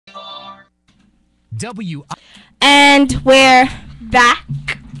And we're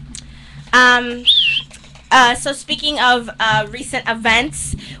back. So speaking of recent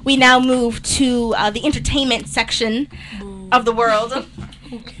events, we now move to the entertainment section of the world.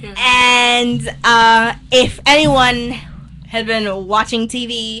 Okay. And if anyone had been watching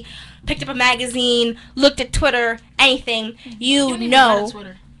TV, picked up a magazine, looked at Twitter, anything, you know.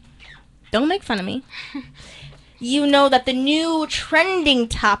 Don't make fun of me. You know that the new trending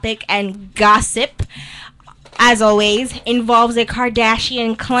topic and gossip, as always, involves a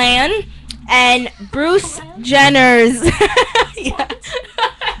Kardashian clan and Bruce Jenner's. Yeah.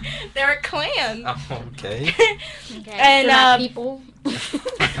 They're a clan. Oh, okay. And people.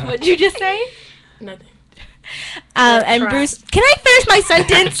 What'd you just say? Nothing. And Bruce, can I finish my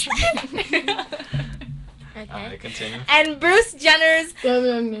sentence? Okay. Continue. And Bruce Jenner's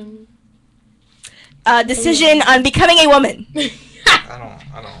decision on becoming a woman.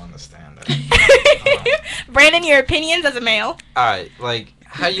 I don't understand that. Brandon, your opinions as a male. Alright, like,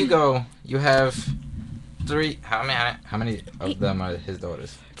 how you go, you have three, how many of them are his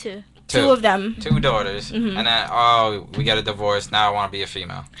daughters? Two of them. 2 daughters. Mm-hmm. And then, we got a divorce, now I want to be a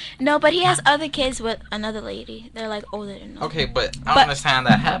female. No, but he has other kids with another lady. They're like older than us. Okay, but I don't understand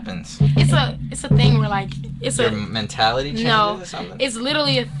that happens. It's a thing where like it's your mentality changes or something? It's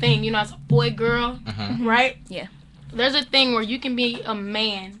literally a thing. You know, it's a boy girl, right? Yeah. There's a thing where you can be a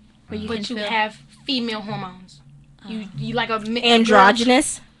man, but you have female hormones. You like a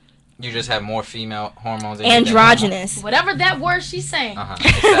androgynous. Girl. You just have more female hormones. Than androgynous. Whatever that word she's saying.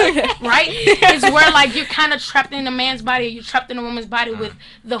 Exactly. Right? It's where like you're kind of trapped in a man's body, or you're trapped in a woman's body with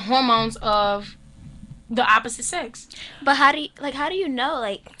the hormones of the opposite sex. But how do you know?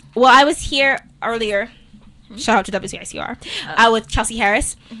 Like, well, I was here earlier. Shout out to WCICR. With Chelsea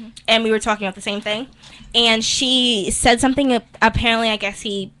Harris, and we were talking about the same thing. And she said something. Apparently, I guess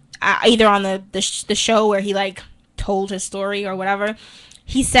he either on the show where he like told his story or whatever.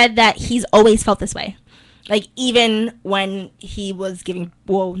 He said that he's always felt this way. Like, even when he was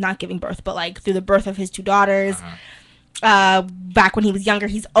not giving birth, but, like, through the birth of his 2 daughters, back when he was younger,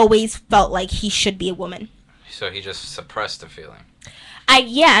 he's always felt like he should be a woman. So he just suppressed the feeling.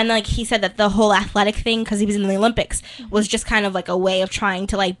 Yeah, and, like, he said that the whole athletic thing, because he was in the Olympics, was just kind of, like, a way of trying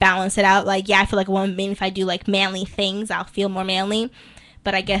to, like, balance it out. Like, yeah, I feel like a woman, maybe if I do, like, manly things, I'll feel more manly.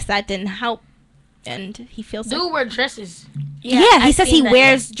 But I guess that didn't help. And he feels dude wear dresses. Yeah, he says he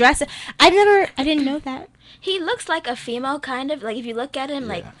wears dresses. I didn't know that. He looks like a female, kind of. Like, if you look at him,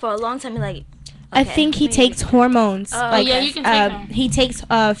 like, for a long time, you're like, okay, I think he takes hormones. Like, yeah, you can take them. He takes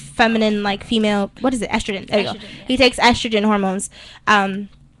feminine, like, female, what is it? Estrogen. There you go. Yeah. He takes estrogen hormones,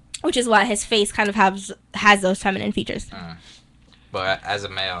 which is why his face kind of has those feminine features. But as a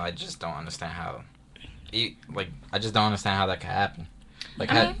male, I just don't understand how, I just don't understand how that could happen.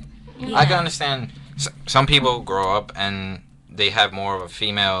 Like, I can understand some people grow up and they have more of a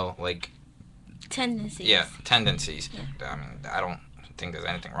female, like... tendencies. Yeah, tendencies. Yeah. I mean, I don't think there's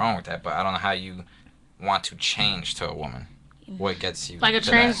anything wrong with that, but I don't know how you want to change to a woman. What gets you... Like a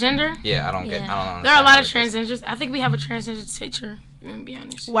transgender? That. Yeah, I don't know. There are a lot of transgenders. I think we have a transgender teacher, to be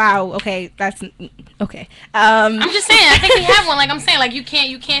honest. Wow, okay, that's... Okay. I'm just saying, I think we have one. Like, I'm saying, like, you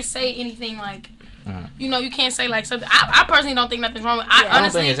can't say anything, like... You know, you can't say like something. I personally don't think nothing's wrong with it. I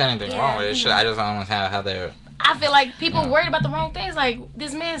don't think there's anything wrong with it. I just don't understand how they're... I feel like people worried about the wrong things. Like,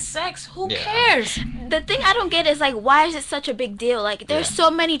 this man's sex, who cares? The thing I don't get is, like, why is it such a big deal? Like, there's so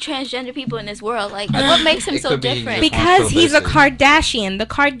many transgender people in this world. Like, what makes him so different? Because he's a Kardashian. The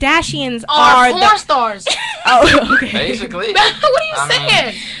Kardashians are porn stars. Oh, okay. Basically. What are you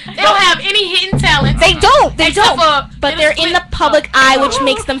saying? They don't have any hidden talent. They don't. But they're in the public eye, which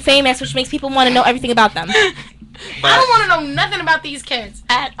makes them famous, which makes people want to know everything about them. I don't want to know nothing about these kids.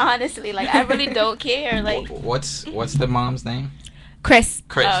 Honestly, like, I really don't care. Like, what's the mom's name? Chris.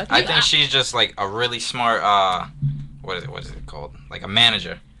 I think she's just like a really smart. What is it called? Like a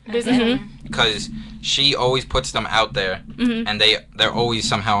manager. Because she always puts them out there, and they're always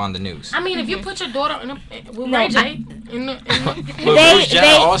somehow on the news. I mean, if you put your daughter with Ray J, Bruce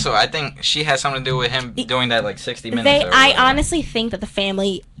Jenner also, I think she has something to do with him doing that like 60 minutes. I honestly think that the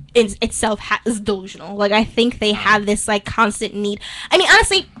family itself is delusional. Like, I think they have this like constant need. I mean,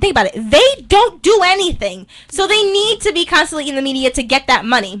 honestly, think about it. They don't do anything, so they need to be constantly in the media to get that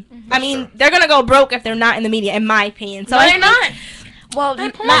money. I mean, they're gonna go broke if they're not in the media, in my opinion. So they're not. Well,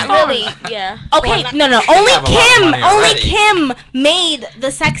 not really. Yeah. Okay, no. Only Kim made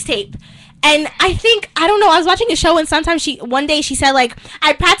the sex tape. And I don't know, I was watching a show and sometimes one day she said, like,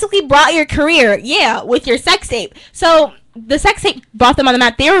 I practically brought your career, with your sex tape. So the sex tape brought them on the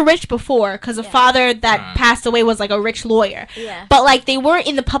map. They were rich before because the father that passed away was like a rich lawyer. Yeah. But like they weren't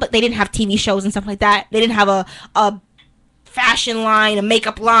in the public. They didn't have TV shows and stuff like that. They didn't have a fashion line, a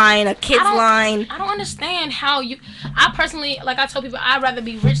makeup line, a kids line. I don't understand how you. I personally, like I told people, I'd rather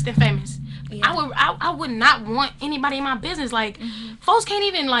be rich than famous. Yeah. I would not want anybody in my business. Like, folks can't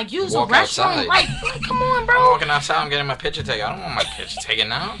even like use Walk a restroom. outside. Like, come on, bro. I'm walking outside. I'm getting my picture taken. I don't want my picture taken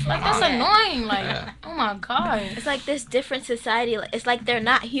now. Like, that's annoying. Like, oh my god. It's like this different society. It's like they're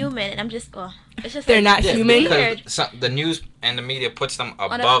not human, and I'm just, it's just. They're like, not human. Because the news and the media puts them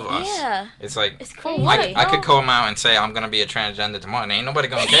above us. Yeah. It's like It's crazy. I could come out and say I'm gonna be a transgender tomorrow, and ain't nobody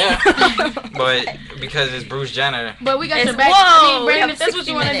gonna care. But because it's Bruce Jenner. But we got your It's- back. whoa, I mean, Brandon, we if have that's what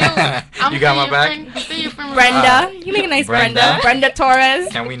you want to 60 do, I'm You got my still your back? friend- still your friend. Brenda, you make a nice Brenda. Brenda Torres.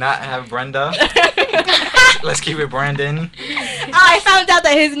 Can we not have Brenda? Let's keep it Brandon. I found out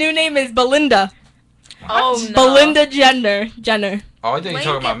that his new name is Belinda. Oh no. Belinda Jenner. Oh, I think you're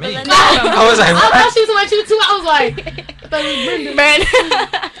talking about me. Belinda. I was like, I what? thought she was about you too. I was like, I thought it was Brenda.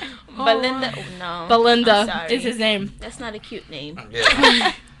 Belinda. Oh, no. I'm Belinda sorry. is his name. That's not a cute name.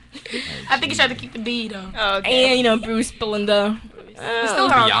 Yeah. I think you tried to keep the B though. Oh, And you know Bruce, Belinda. It's still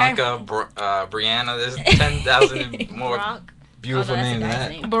okay. Bianca, Brianna, there's 10,000 more Brock. beautiful that's a names than guy's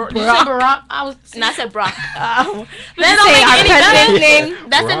that. name. Did you say Barack? I was. And I said Brock. Oh, That let's don't say make our any president's sense. name.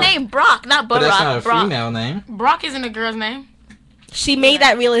 That's Brock. the name, Brock, not Barack. But that's not a Brock. female name. Brock isn't a girl's name. She made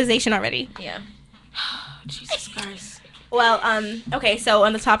that realization already. Yeah. Jesus Christ. Well, okay. So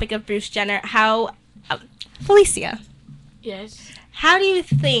on the topic of Bruce Jenner, how, Felicia, Yes. how do you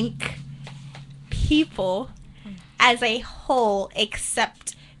think people, as a whole,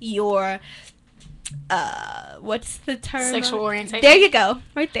 accept your, what's the term? Sexual orientation. There you go,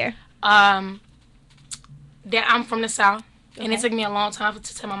 right there. That I'm from the South, and it Okay. took me a long time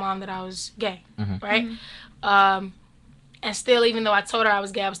to tell my mom that I was gay, Mhm. right? And still, even though I told her I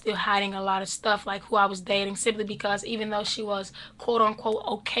was gay, I was still hiding a lot of stuff, like who I was dating, simply because even though she was quote unquote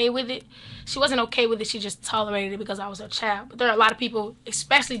okay with it, she wasn't okay with it. She just tolerated it because I was her child. But there are a lot of people,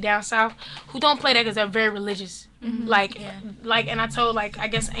 especially down south, who don't play that because they're very religious. Like, and I told, like, I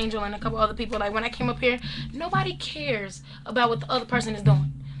guess Angel and a couple other people, like, when I came up here, nobody cares about what the other person is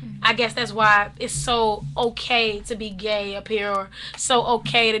doing. I guess that's why it's so okay to be gay up here, or so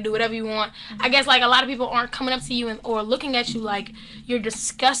okay to do whatever you want. I guess, like, a lot of people aren't coming up to you or looking at you like you're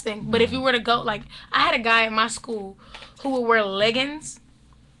disgusting. But if you were to go, like, I had a guy at my school who would wear leggings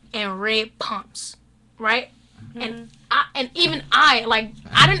and red pumps, right? And even I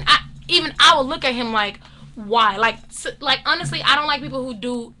would look at him like, why? Like honestly, I don't like people who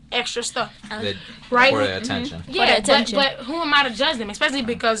do extra stuff. They- Right? For their attention. Yeah, attention. but who am I to judge them? Especially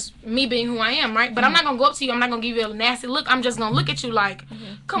because me being who I am, right? But I'm not gonna go up to you. I'm not gonna give you a nasty look. I'm just gonna look at you like,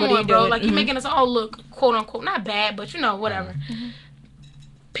 come What are on, you bro. doing? Like, you're making us all look, quote unquote, not bad, but you know, whatever.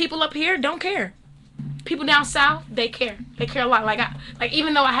 People up here don't care. People down south, they care. They care a lot. Like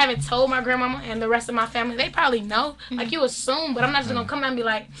even though I haven't told my grandmama and the rest of my family, they probably know. Like, you assume, but I'm not just gonna come down and be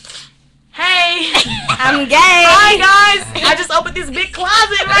like, hey, I'm gay. hi guys, I just opened this big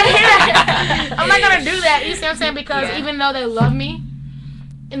closet right here. I'm not gonna do that. You see what I'm saying? Because even though they love me,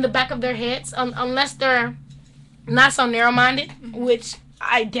 in the back of their heads, unless they're not so narrow-minded, which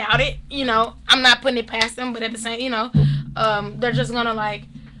I doubt it. You know, I'm not putting it past them, but at the same, you know, they're just gonna, like,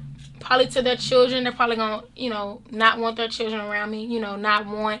 probably to their children, they're probably gonna, you know, not want their children around me. You know, not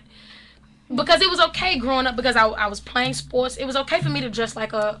want. Because it was okay growing up, because I was playing sports. It was okay for me to dress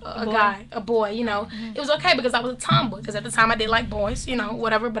like a guy, a boy, you know. It was okay because I was a tomboy. Because at the time I did like boys, you know,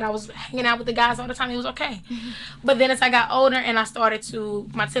 whatever. But I was hanging out with the guys all the time. It was okay. But then as I got older and I started to,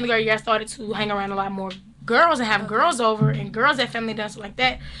 my 10th grade year, I started to hang around a lot more girls and have girls over and girls at family dance like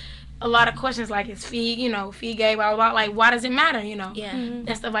that. A lot of questions like, is Fee, you know, Fee gay, blah, blah, blah. Like, why does it matter, you know? Yeah.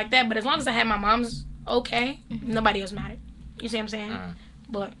 And stuff like that. But as long as I had my mom's okay, nobody else mattered. You see what I'm saying?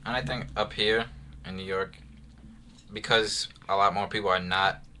 But And I think up here in New York, because a lot more people are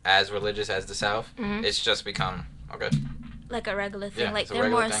not as religious as the South, it's just become, okay. Like a regular thing. Yeah, like, it's a they're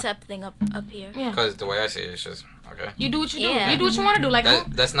regular more thing. accepting up here. yeah, Because the way I see it, it's just, okay. you do what you do. Yeah. You do what you want to do. Like,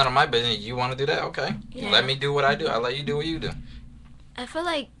 That's none of my business. You want to do that? Okay. Yeah. Let me do what I do. I'll let you do what you do. I feel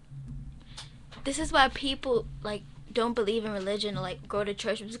like this is why people, like, don't believe in religion or, like, go to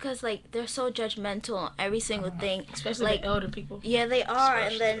church, because, like, they're so judgmental on every single thing. especially like, the elder people. Yeah, they are.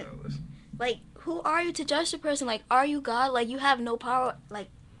 And Especially then, those. like, who are you to judge the person? Like, are you God? Like, you have no power. Like,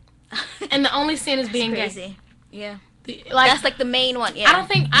 And the only sin is being gay. crazy. Yeah. Like, That's, like, the main one. Yeah.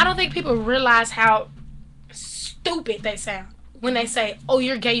 I don't think people realize how stupid they sound. when they say, "Oh,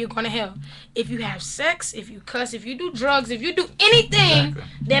 you're gay, you're going to hell." If you have sex, if you cuss, if you do drugs, if you do anything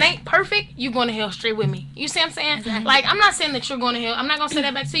that ain't perfect, you're going to hell straight with me. You see what I'm saying? Exactly. Like, I'm not saying that you're going to hell. I'm not going to say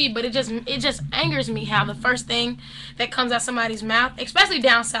that back to you, but it just angers me how the first thing that comes out somebody's mouth, especially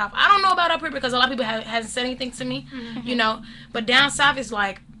down south. I don't know about up here because a lot of people hasn't said anything to me, you know. But down south is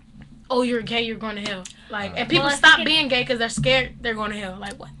like, "Oh, you're gay, you're going to hell." Like, and people stop being gay because they're scared they're going to hell.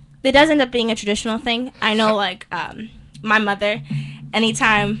 Like, what? It does end up being a traditional thing. I know, like, my mother,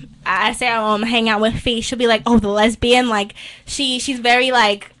 anytime I say I want to hang out with Fee, she'll be like, "Oh, the lesbian." Like, she's very,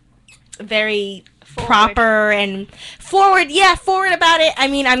 like, very proper and forward. Yeah, forward about it. I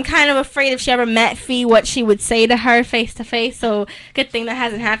mean, I'm kind of afraid if she ever met Fee, what she would say to her face to face. So, good thing that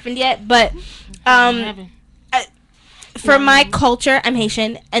hasn't happened yet. But, for my culture, I'm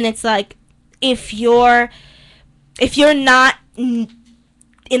Haitian, and it's like, if you're not in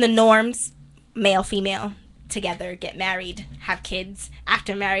the norms, male, female, together, get married, have kids,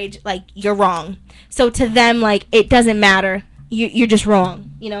 after marriage, like, you're wrong. So to them, like, it doesn't matter. You're just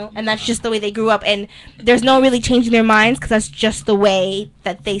wrong, you know? And that's just the way they grew up. And there's no really changing their minds because that's just the way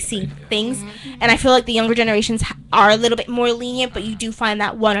that they see things. And I feel like the younger generations are a little bit more lenient, but you do find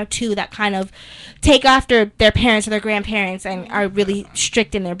that one or two that kind of take after their parents or their grandparents and are really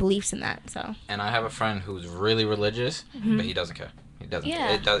strict in their beliefs in that. So. And I have a friend who's really religious, but he doesn't care. He doesn't.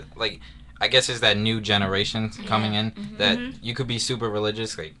 Yeah. It does, like, I guess it's that new generation coming in that you could be super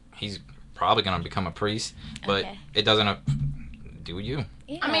religious. Like, he's probably gonna become a priest, but it doesn't. Do you?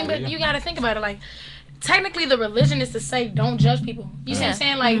 Yeah. I mean, but you got to think about it. Like, technically, the religion is to say don't judge people. You see what I'm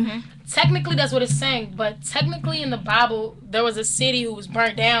saying? Like, technically, that's what it's saying. But technically, in the Bible, there was a city who was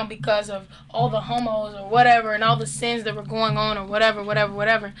burnt down because of all the homos or whatever and all the sins that were going on or whatever.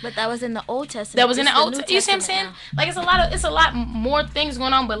 But that was in the Old Testament. That was in the Old Testament. You see what I'm saying? Like, it's a lot more things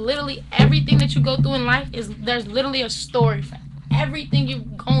going on. But literally, everything that you go through in life there's literally a story for everything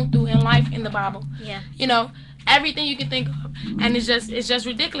you've gone through in life in the Bible. Yeah. You know. Everything you can think of, and it's just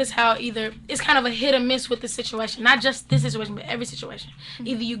ridiculous how either it's kind of a hit or miss with the situation, not just this situation but every situation.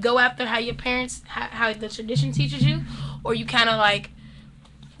 Either you go after how your parents how the tradition teaches you, or you kind of like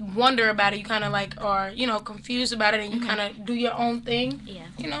wonder about it, you kind of like are, you know, confused about it, and you kind of do your own thing,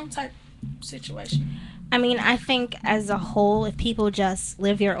 you know, type situation. I mean, I think as a whole, if people just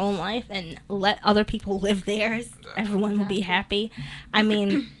live their own life and let other people live theirs, everyone will be happy. I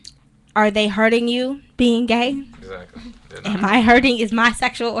mean, are they hurting you being gay? Exactly. Am I hurting? Is my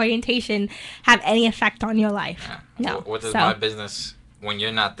sexual orientation have any effect on your life? Yeah. No. What does my business, when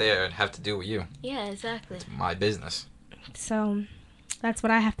you're not there, have to do with you? Yeah, exactly. It's my business. So that's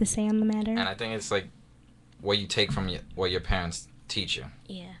what I have to say on the matter. And I think it's like what you take from what your parents teach you.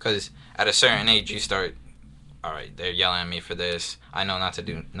 Yeah. Because at a certain age, you start, all right, they're yelling at me for this. I know not to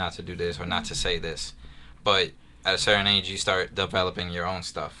do this or not to say this. But at a certain age, you start developing your own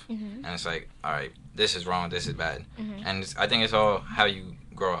stuff. And it's like, all right, this is wrong, this is bad. And I think it's all how you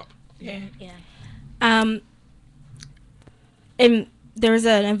grow up. Yeah. And there was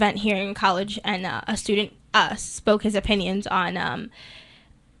an event here in college, and a student spoke his opinions on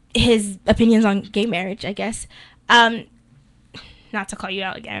gay marriage, I guess. Not to call you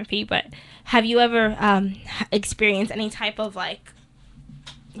out again, Pete, but have you ever experienced any type of, like,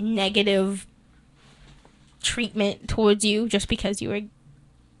 negative treatment towards you just because you were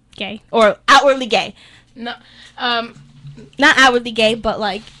gay or outwardly gay? No, not outwardly gay, but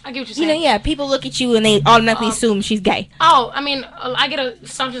like, I get what you're saying. You know, yeah, people look at you and they automatically assume she's gay. Oh, I mean, I get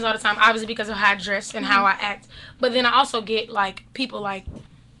assumptions all the time, obviously because of how I dress and how I act. But then I also get like people like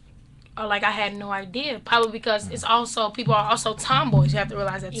I had no idea, probably because it's also people are also tomboys. You have to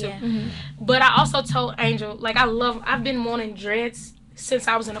realize that too. Yeah. But I also told Angel, like, I've been wanting dreads since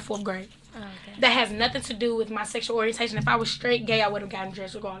I was in the 4th grade. That has nothing to do with my sexual orientation. If I was straight gay, I would have gotten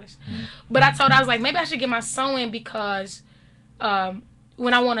dressed regardless. But I was like, maybe I should get my sewing because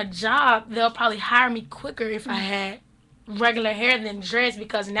when I want a job, they'll probably hire me quicker if I had regular hair than dreads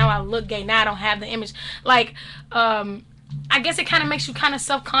because now I look gay. Now I don't have the image. Like, I guess it kind of makes you kind of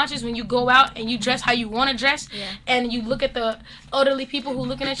self-conscious when you go out and you dress how you want to dress. Yeah. And you look at the elderly people who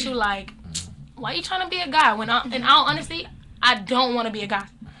looking at you like, why are you trying to be a guy? When in all honesty, I don't want to be a guy.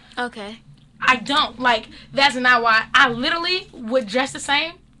 Okay. I don't. Like, that's not why. I literally would dress the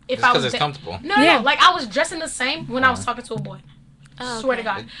same if I was... Because it's comfortable. No. Like, I was dressing the same when I was talking to a boy. Swear to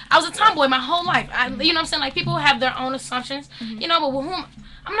God. I was a tomboy my whole life. You know what I'm saying? Like, people have their own assumptions. You know, but with whom...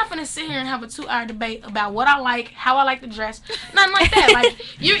 I'm not going to sit here and have a 2-hour debate about what I like, how I like to dress. Nothing like that. Like,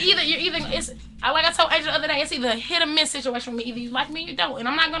 you're either... It's... Like I told Angel the other day, it's either a hit or miss situation with me. Either you like me or you don't. And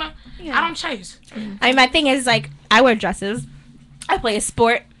I'm not going to... I don't chase. I mean, my thing is, like, I wear dresses. I play a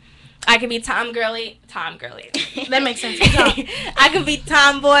sport. I could be Tom girly. That makes sense. I could be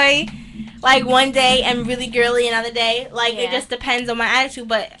tomboy, like one day, and really girly another day. Like it just depends on my attitude.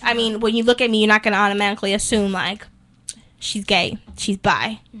 But I mean, when you look at me, you're not gonna automatically assume like she's gay, she's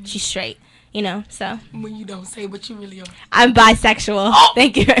bi, she's straight. You know, so. When you don't say what you really are. I'm bisexual. Oh.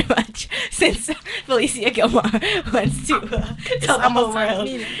 Thank you very much. Since Felicia Gilmore wants to tell the whole world.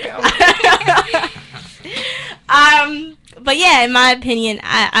 But yeah, in my opinion,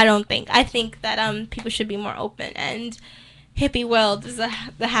 I don't think. I think that people should be more open, and hippie world is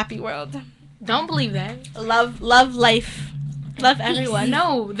the happy world. Don't believe that. Love life. Love everyone.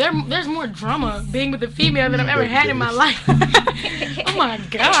 No, there's more drama being with a female than I've ever had in my life. Oh my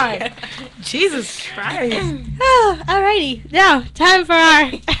God. Jesus Christ. Oh, alrighty. Now, time for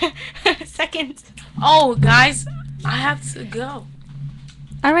our second. Oh, guys, I have to go.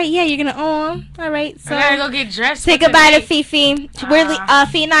 Alright, yeah, you're gonna Alright, so I gotta go get dressed. Say goodbye to Fifi.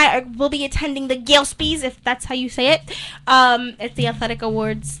 Fee and I will be attending the Gilspies, if that's how you say it. It's the Athletic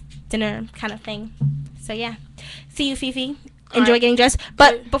Awards dinner kind of thing. So yeah. See you, Fifi. Enjoy getting dressed.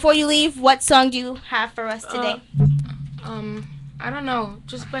 But before you leave, what song do you have for us today? I don't know.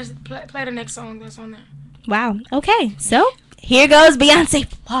 Just play the next song that's on there. Wow. Okay. So here goes Beyonce,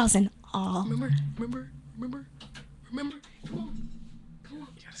 Flaws and All. Remember. Come on. You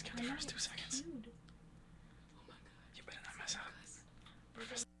gotta skip the first 2 seconds. Oh my God. You better not mess up.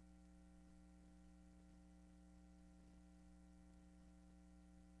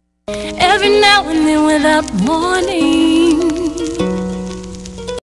 Every now and then without warning,